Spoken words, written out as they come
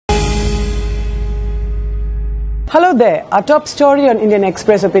Hello there. Our top story on Indian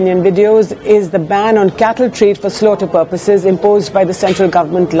Express Opinion Videos is the ban on cattle trade for slaughter purposes imposed by the central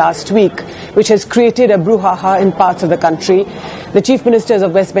government last week, which has created a brouhaha in parts of the country. The chief ministers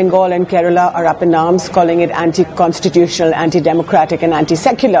of West Bengal and Kerala are up in arms, calling it anti-constitutional, anti-democratic and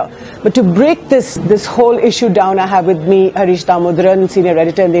anti-secular. But to break this whole issue down, I have with me Harish Damodaran, senior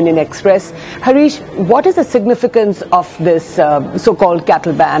editor in the Indian Express. Harish, what is the significance of this so-called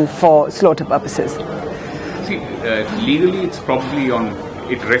cattle ban for slaughter purposes? See, legally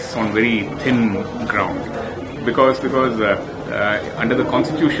it rests on very thin ground because under the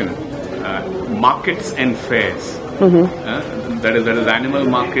constitution, markets and fairs, that is animal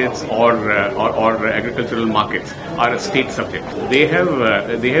markets or agricultural markets, are a state subject. They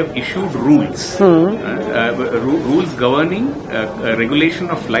have issued rules, rules governing regulation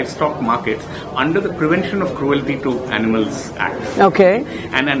of livestock markets under the Prevention of Cruelty to Animals Act. Okay.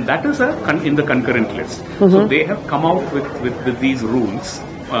 And that is in the concurrent list. So they have come out with these rules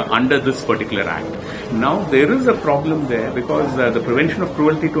under this particular act. Now there is a problem there because the Prevention of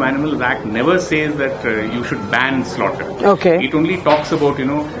Cruelty to Animals Act never says that you should ban slaughter. Okay. It only talks about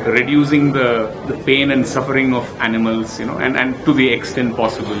reducing the pain and suffering of animals, and to the extent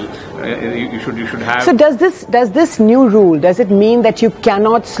possible you should have. So does this new rule, does it mean that you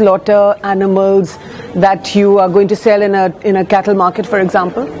cannot slaughter animals that you are going to sell in a cattle market, for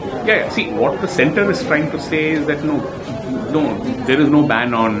example? Yeah. See, what the centre is trying to say is that no, there is no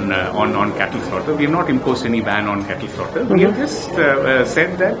ban on cattle slaughter. We have not imposed any ban on cattle slaughter. We have just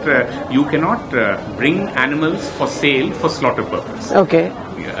said that you cannot bring animals for sale for slaughter purpose. Okay.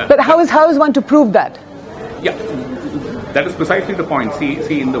 But how is one to prove that? Yeah, that is precisely the point.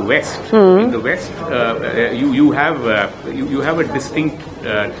 See, in the West, you have a distinct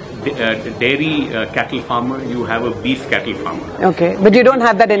dairy cattle farmer. You have a beef cattle farmer. Okay, but you don't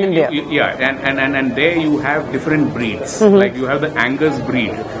have that in India. And there you have different breeds. Like you have the Angus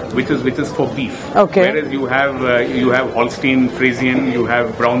breed, which is for beef. Okay. Whereas you have Holstein Friesian, you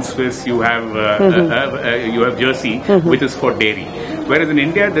have Brown Swiss, you have Jersey, which is for dairy. Whereas in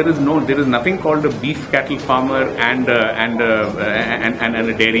India there is nothing called a beef cattle farmer and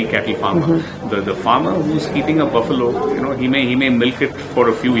a dairy cattle farmer. The farmer who's keeping a buffalo, he may milk it for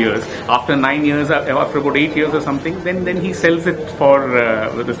a few years. After 9 years, after about 8 years or something, then he sells it for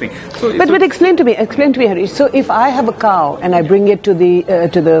this thing. But explain to me, Harish. So if I have a cow and I bring it to the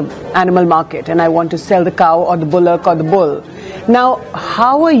animal market and I want to sell the cow or the bullock or the bull, now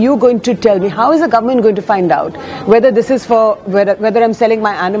how are you going to tell me? How is the government going to find out whether this is for whether I'm selling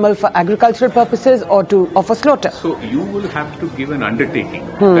my animal for agricultural purposes or for slaughter? So you will have to give an undertaking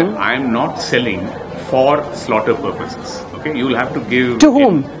that I am not selling for slaughter purposes. Okay, you will have to give to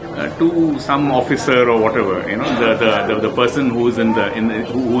whom? To some officer or whatever, the person who is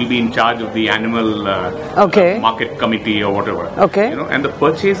who will be in charge of the animal market committee or whatever. Okay. And the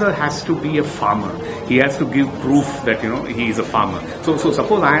purchaser has to be a farmer. He has to give proof that he is a farmer. So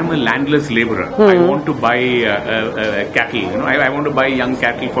suppose I am a landless labourer. I want to buy cattle. I want to buy young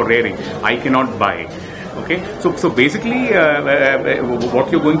cattle for rearing. I cannot buy. Okay, so basically,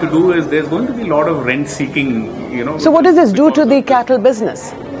 what you're going to do is there's going to be a lot of rent seeking. So what does this do to the cattle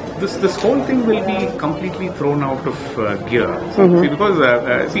business? This whole thing will be completely thrown out of gear. See, because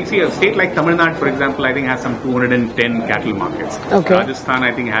see, a state like Tamil Nadu, for example, I think has some 210 cattle markets. Okay. Rajasthan,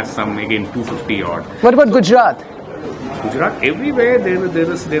 I think, has some, again, 250 odd. What about Gujarat? Gujarat, everywhere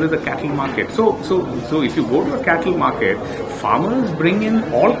there is a cattle market. So if you go to a cattle market, farmers bring in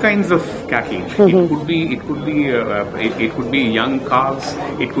all kinds of cattle. It could be young calves.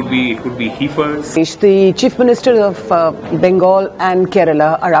 It could be heifers. The chief ministers of Bengal and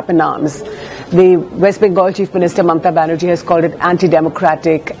Kerala are up in arms. The West Bengal Chief Minister Mamata Banerjee has called it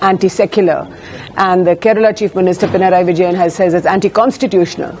anti-democratic, anti-secular, and the Kerala Chief Minister Pinarayi Vijayan says it's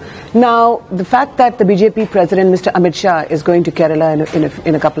anti-constitutional. Now, the fact that the BJP President Mr. Amit Shah is going to Kerala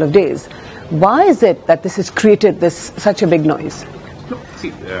in a couple of days, why is it that this has created such a big noise? No,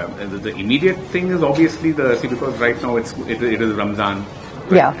 see, the immediate thing is obviously because right now it is Ramzan.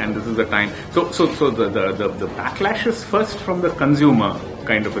 Right? Yeah. And this is the time. So the backlash is first from the consumer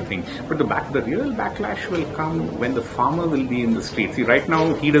kind of a thing. But the real backlash will come when the farmer will be in the street. See, right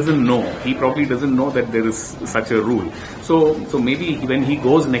now he doesn't know. He probably doesn't know that there is such a rule. So maybe when he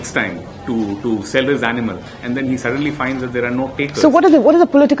goes next time to sell his animal, and then he suddenly finds that there are no takers. So what are the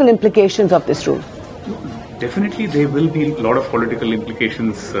political implications of this rule? Definitely, there will be a lot of political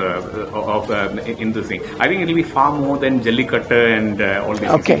implications in this thing. I think it will be far more than Jallikattu and all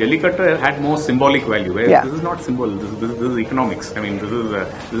these things. Jallikattu had more symbolic value, whereas this is not symbol. This is economics. I mean,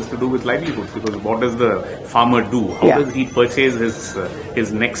 this is to do with livelihoods, because what does the farmer do? How does he purchase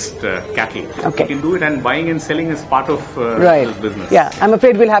his next cattle? He can do it, and buying and selling is part of his business. Yeah, I'm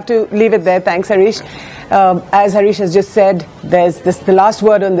afraid we'll have to leave it there. Thanks, Harish. As Harish has just said, the last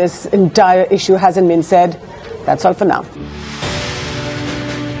word on this entire issue hasn't been said. That's all for now.